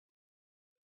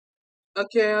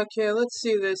Okay, okay, let's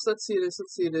see this, let's see this,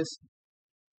 let's see this.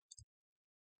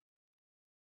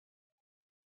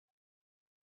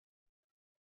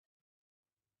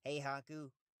 Hey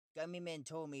Haku, Gummy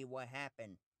told me what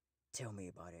happened. Tell me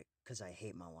about it, cause I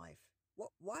hate my life.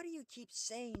 Why do you keep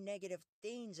saying negative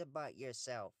things about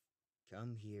yourself?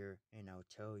 Come here and I'll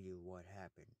tell you what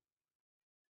happened.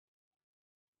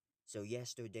 So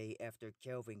yesterday, after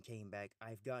Kelvin came back,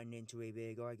 I've gotten into a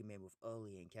big argument with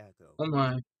Ollie and Kako. Oh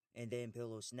my. And then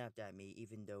Pillow snapped at me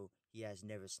even though he has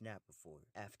never snapped before.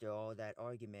 After all that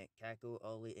argument, Kako,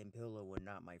 Ollie, and Pillow were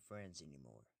not my friends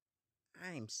anymore.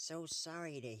 I'm so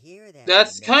sorry to hear that,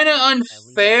 That's Lemon. kinda At least I still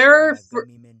unfair have for—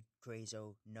 Gummyman,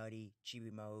 Crazo, Nutty,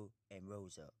 Chibimo, and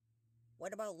Rosa.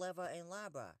 What about Leva and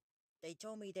Labra? They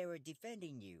told me they were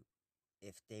defending you.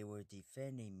 If they were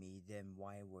defending me, then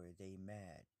why were they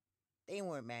mad? They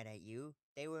weren't mad at you.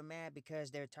 They were mad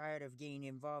because they're tired of getting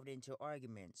involved into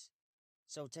arguments.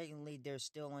 So technically, they're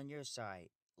still on your side,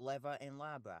 Leva and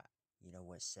Labra. You know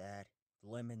what's sad?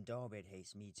 Lemon Doggett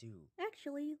hates me too.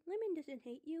 Actually, Lemon doesn't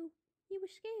hate you. He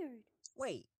was scared.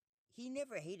 Wait, he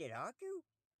never hated Haku?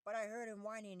 But I heard him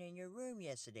whining in your room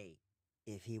yesterday.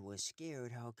 If he was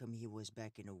scared, how come he was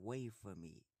backing away from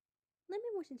me?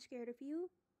 Lemon wasn't scared of you.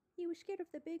 He was scared of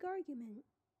the big argument.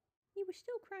 He was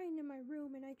still crying in my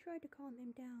room and I tried to calm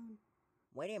him down.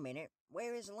 Wait a minute,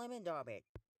 where is Lemon Doggett?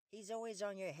 He's always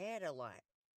on your head a lot.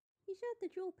 He's at the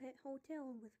Jewel Pet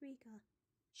Hotel with Rika.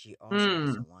 She also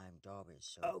has Hmm. a Lime Doggett,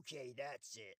 so. Okay,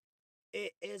 that's it.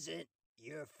 It isn't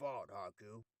your fault,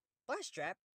 Haku.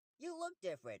 Plushtrap, you look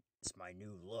different. It's my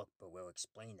new look, but we'll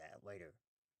explain that later.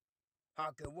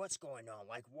 Haku, what's going on?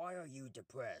 Like, why are you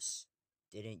depressed?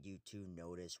 Didn't you two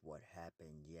notice what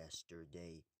happened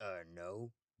yesterday?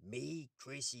 No. Me,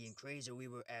 Chrissy, and Crazy, we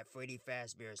were at Freddy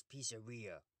Fazbear's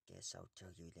Pizzeria. Guess I'll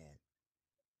tell you then.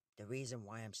 The reason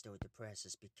why I'm still depressed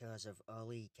is because of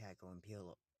Ali, Kako, and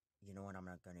Pillow. You know what, I'm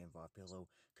not gonna involve Pillow,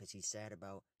 because he's sad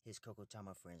about his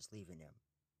Kokotama friends leaving him.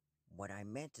 What I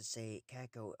meant to say,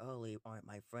 Kako and Ali aren't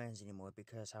my friends anymore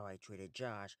because how I treated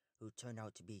Josh, who turned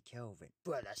out to be Kelvin.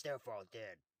 But that's their fault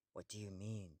then. What do you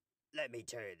mean? Let me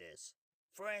tell you this.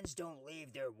 Friends don't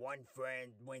leave their one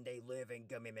friend when they live in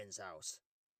Gummyman's house.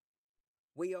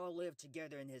 We all live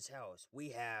together in his house.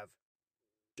 We have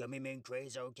Gummyman,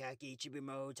 Crazo, Kaki,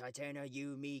 Chibimo, Titana,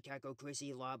 you, me, Kako,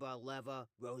 Chrissy, Lava, Leva,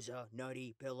 Rosa,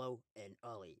 Nutty, Pillow, and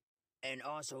Ollie. And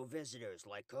also visitors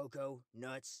like Coco,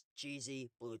 Nuts, Cheesy,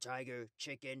 Blue Tiger,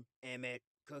 Chicken, Emmett,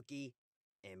 Cookie,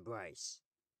 and Bryce.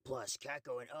 Plus,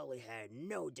 Kako and Ollie had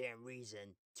no damn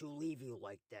reason to leave you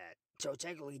like that. So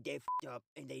technically, they f***ed up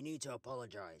and they need to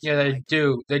apologize. Yeah, they Like,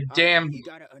 do. The Haku, damn— you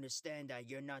gotta understand that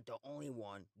you're not the only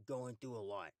one going through a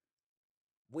lot.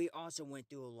 We also went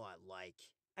through a lot, like,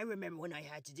 I remember when I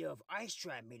had to deal with Ice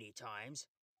Trap many times.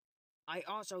 I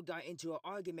also got into an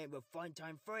argument with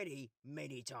Funtime Freddy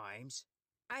many times.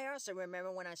 I also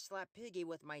remember when I slapped Piggy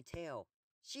with my tail.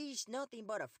 She's nothing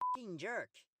but a f***ing jerk.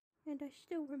 And I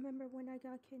still remember when I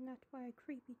got kidnapped by a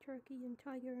creepy turkey in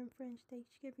Tiger and Friends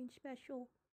Thanksgiving special.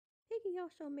 Piggy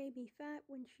also made me fat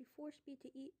when she forced me to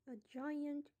eat a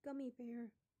giant gummy bear.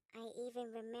 I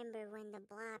even remember when the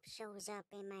blob shows up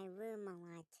in my room a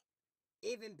lot.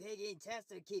 Even Piggy and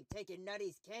Tester keep taking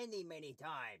Nutty's candy many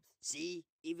times. See?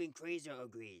 Even Crazer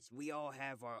agrees. We all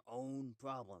have our own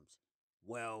problems.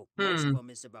 Well, most of them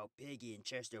is about Piggy and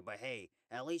Chester, but hey,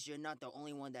 at least you're not the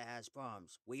only one that has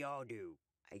problems. We all do.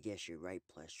 I guess you're right,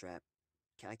 Plushtrap.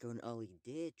 Kako and Ollie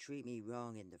did treat me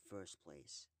wrong in the first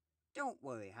place. Don't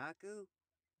worry, Haku.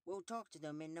 We'll talk to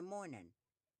them in the morning.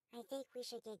 I think we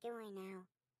should get going now.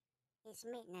 It's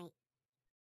midnight.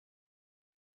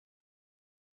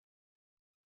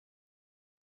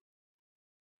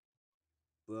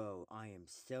 Bro, I am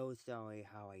so sorry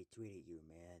how I treated you,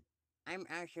 man. I'm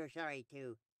also sorry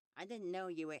too. I didn't know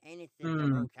you were innocent the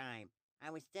Hmm. whole time.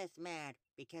 I was just mad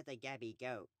because of Gabby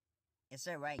Goat. It's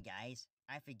alright, guys.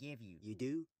 I forgive you. You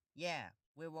do? Yeah,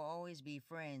 we will always be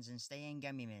friends and stay in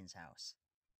Gummyman's house.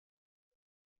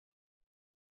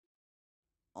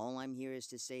 All I'm here is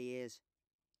to say is,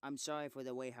 I'm sorry for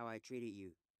the way how I treated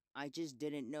you. I just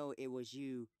didn't know it was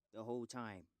you the whole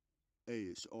time. Hey,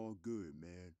 it's all good,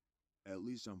 man. At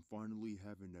least I'm finally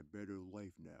having a better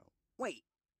life now. Wait,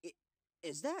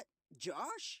 is that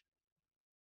Josh?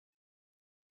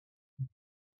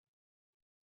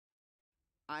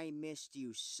 I missed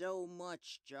you so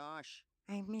much, Josh.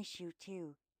 I miss you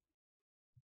too.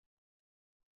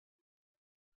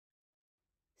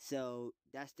 So,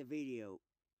 that's the video.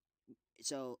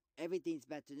 So, everything's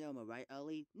back to normal, right,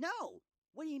 Ollie? No!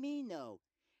 What do you mean, no?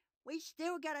 We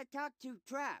still gotta talk to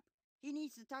Trap. He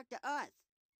needs to talk to us.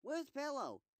 Where's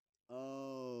Pillow?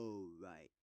 Oh,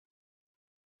 right.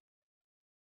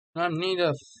 I need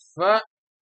a fat.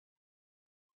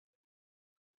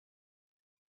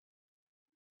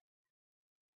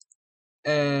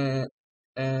 Uh,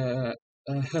 uh,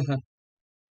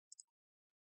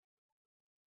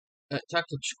 talk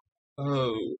to.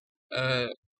 Oh, uh,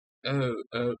 oh.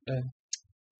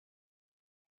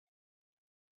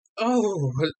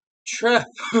 Oh, trap.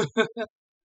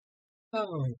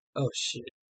 Oh shit.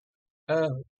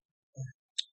 Oh,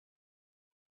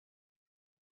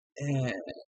 uh,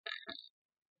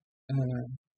 uh,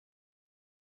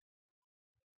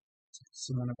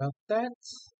 someone about that?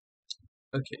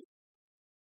 Okay.